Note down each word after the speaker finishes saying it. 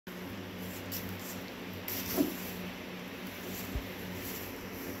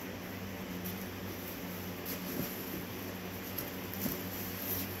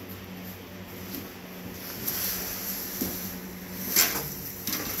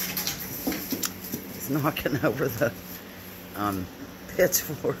knocking over the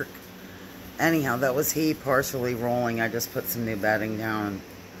pitchfork. Anyhow, that was he partially rolling. I just put some new bedding down.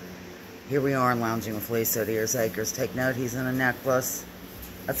 Here we are lounging with Lisa at Ears Acres. Take note, he's in a necklace.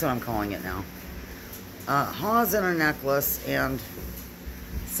 That's what I'm calling it now. Haw's in a necklace, and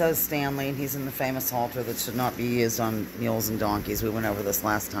so's Stanley, and he's in the famous halter that should not be used on mules and donkeys. We went over this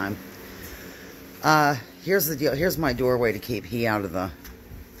last time. Here's the deal. Here's my doorway to keep he out of the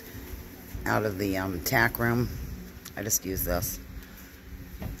tack room. I just use this.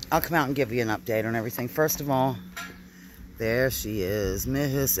 I'll come out and give you an update on everything. First of all, there she is,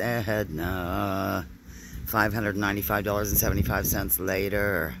 Miss Edna. $595.75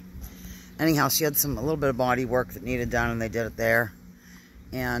 later. Anyhow, she had a little bit of body work that needed done, and they did it there.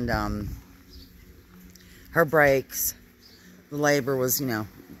 And her brakes, the labor was,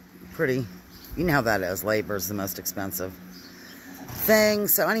 pretty. You know how that is. Labor is the most expensive thing.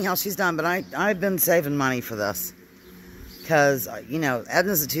 So anyhow, she's done. But I've been saving money for this. Because,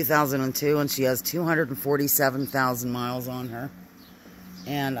 Edna's a 2002, and she has 247,000 miles on her.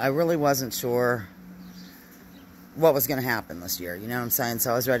 And I really wasn't sure what was going to happen this year. You know what I'm saying?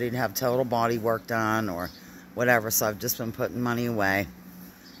 So I was ready to have total body work done or whatever. So I've just been putting money away.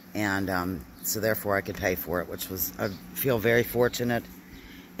 And so therefore I could pay for it, which was, I feel very fortunate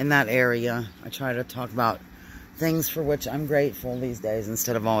in that area. I try to talk about things for which I'm grateful these days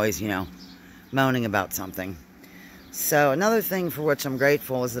instead of always, moaning about something. So another thing for which I'm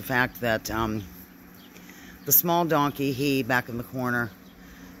grateful is the fact that the small donkey, he back in the corner,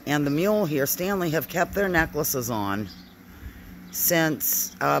 and the mule here, Stanley, have kept their necklaces on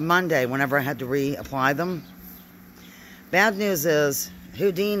since Monday, whenever I had to reapply them. Bad news is,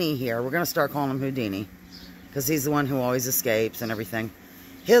 Houdini here, we're going to start calling him Houdini, because he's the one who always escapes and everything.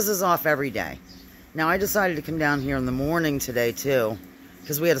 His is off every day. Now, I decided to come down here in the morning today, too,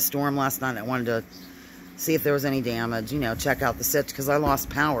 because we had a storm last night, and I wanted to see if there was any damage, check out the sitch, because I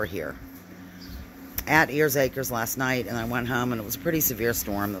lost power here at Ears Acres last night, and I went home, and it was a pretty severe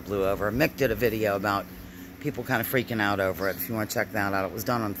storm that blew over. Mick did a video about people kind of freaking out over it, if you want to check that out. It was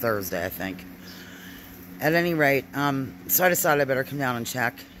done on Thursday, I think. At any rate, so I decided I better come down and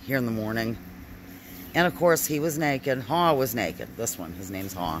check here in the morning. And, of course, he was naked. Haw was naked. This one, his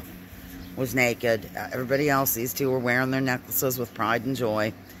name's Haw, was naked. Everybody else, these two were wearing their necklaces with pride and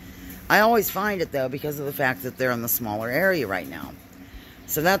joy. I always find it, though, because of the fact that they're in the smaller area right now.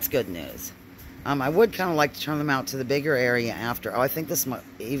 So that's good news. I would kind of like to turn them out to the bigger area after. Oh, I think this might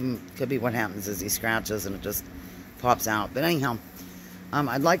even could be what happens is he scratches and it just pops out. But anyhow,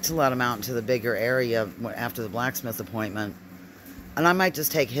 I'd like to let him out into the bigger area after the blacksmith appointment. And I might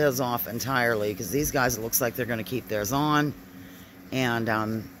just take his off entirely, because these guys, it looks like they're going to keep theirs on. And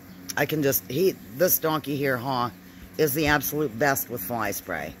I can just, this donkey here, Haw, is the absolute best with fly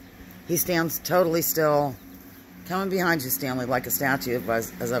spray. He stands totally still, coming behind you, Stanley, like a statue,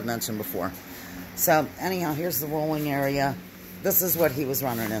 as I've mentioned before. So, anyhow, here's the rolling area. This is what he was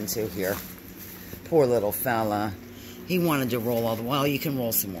running into here. Poor little fella. He wanted to roll all the while. You can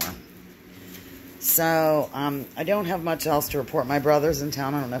roll some more. So, I don't have much else to report. My brother's in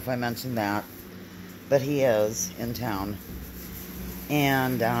town. I don't know if I mentioned that. But he is in town.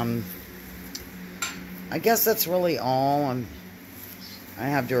 And, I guess that's really all I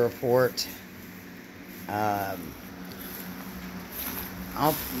have to report.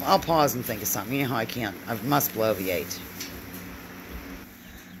 I'll pause and think of something. You know how I must bloviate.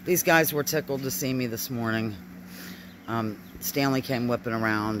 These guys were tickled to see me this morning. Stanley came whipping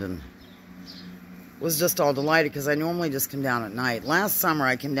around and was just all delighted, because I normally just come down at night. Last summer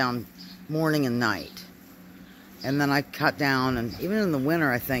I came down morning and night. And then I cut down, and even in the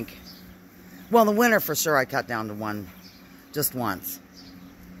winter I think, well, in the winter for sure I cut down to one, just once.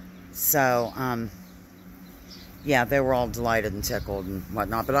 So, yeah, they were all delighted and tickled and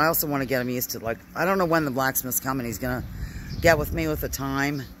whatnot. But I also want to get them used to, I don't know when the blacksmith's coming. He's going to get with me with the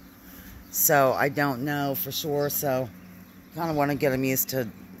time. So I don't know for sure. So kind of want to get them used to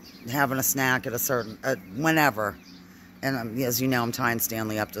having a snack at a certain, whenever. And as you know, I'm tying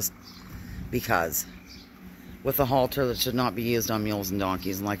Stanley up just because. With a halter that should not be used on mules and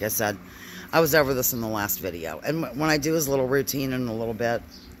donkeys. And like I said, I was over this in the last video. And when I do his little routine in a little bit,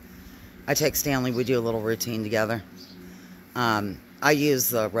 I take Stanley, we do a little routine together. I use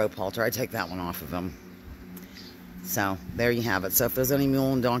the rope halter. I take that one off of him. So, there you have it. So, if there's any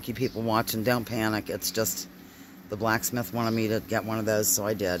mule and donkey people watching, don't panic. It's just the blacksmith wanted me to get one of those, so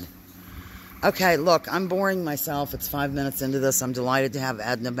I did. Okay, look, I'm boring myself. It's 5 minutes into this. I'm delighted to have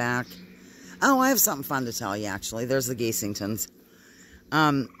Edna back. Oh, I have something fun to tell you, actually. There's the Geesingtons.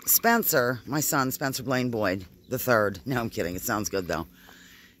 Spencer, my son, Spencer Blaine Boyd, the third. No, I'm kidding. It sounds good, though.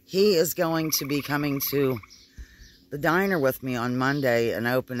 He is going to be coming to the diner with me on Monday and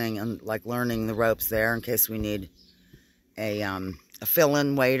opening and like learning the ropes there in case we need a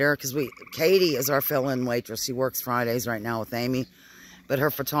fill-in waiter. Because Katie is our fill-in waitress. She works Fridays right now with Amy. But her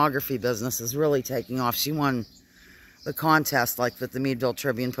photography business is really taking off. She won the contest like that the Meadville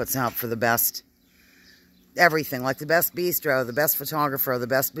Tribune puts out for the best everything. Like the best bistro, the best photographer, the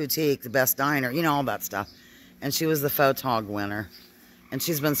best boutique, the best diner. You know, all that stuff. And she was the photog winner. And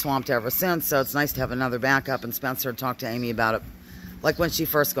she's been swamped ever since. So it's nice to have another backup. And Spencer talked to Amy about it. Like when she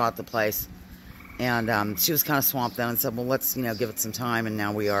first got the place. And she was kind of swamped then and said, well, let's, you know, give it some time. And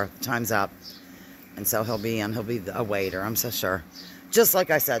now we are. Time's up. And so he'll be in. He'll be a waiter, I'm so sure. Just like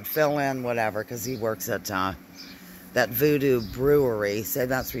I said, fill in, whatever, because he works at that Voodoo Brewery. Say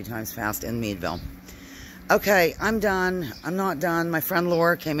that 3 times fast in Meadville. Okay, I'm done. I'm not done. My friend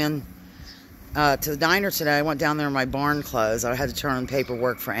Laura came in to the diner today. I went down there in my barn clothes. I had to turn in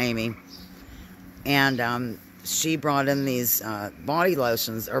paperwork for Amy. And she brought in these body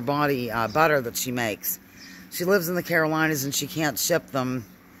lotions, or body butter that she makes. She lives in the Carolinas, and she can't ship them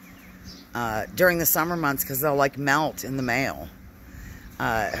during the summer months because they'll, like, melt in the mail.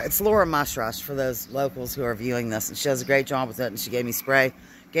 It's Laura Mushrush for those locals who are viewing this. And she does a great job with it. And she gave me spray.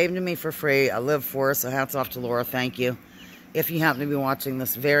 Gave them to me for free. I live for her. So hats off to Laura. Thank you. If you happen to be watching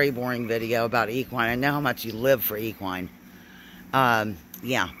this very boring video about equine. I know how much you live for equine.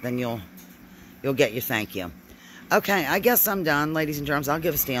 Yeah, then you'll get your thank you. Okay, I guess I'm done, ladies and germs. I'll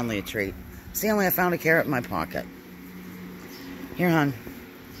give Stanley a treat. Stanley, I found a carrot in my pocket. Here, hon.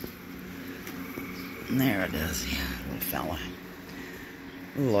 There it is. Yeah, little fella.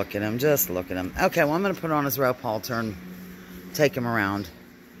 Look at him. Just look at him. Okay, well, I'm going to put on his rope halter and take him around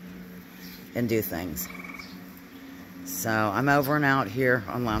and do things. So, I'm over and out here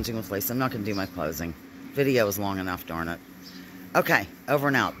on Lounging with Lisa. I'm not going to do my closing. Video is long enough, darn it. Okay, over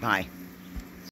and out. Bye.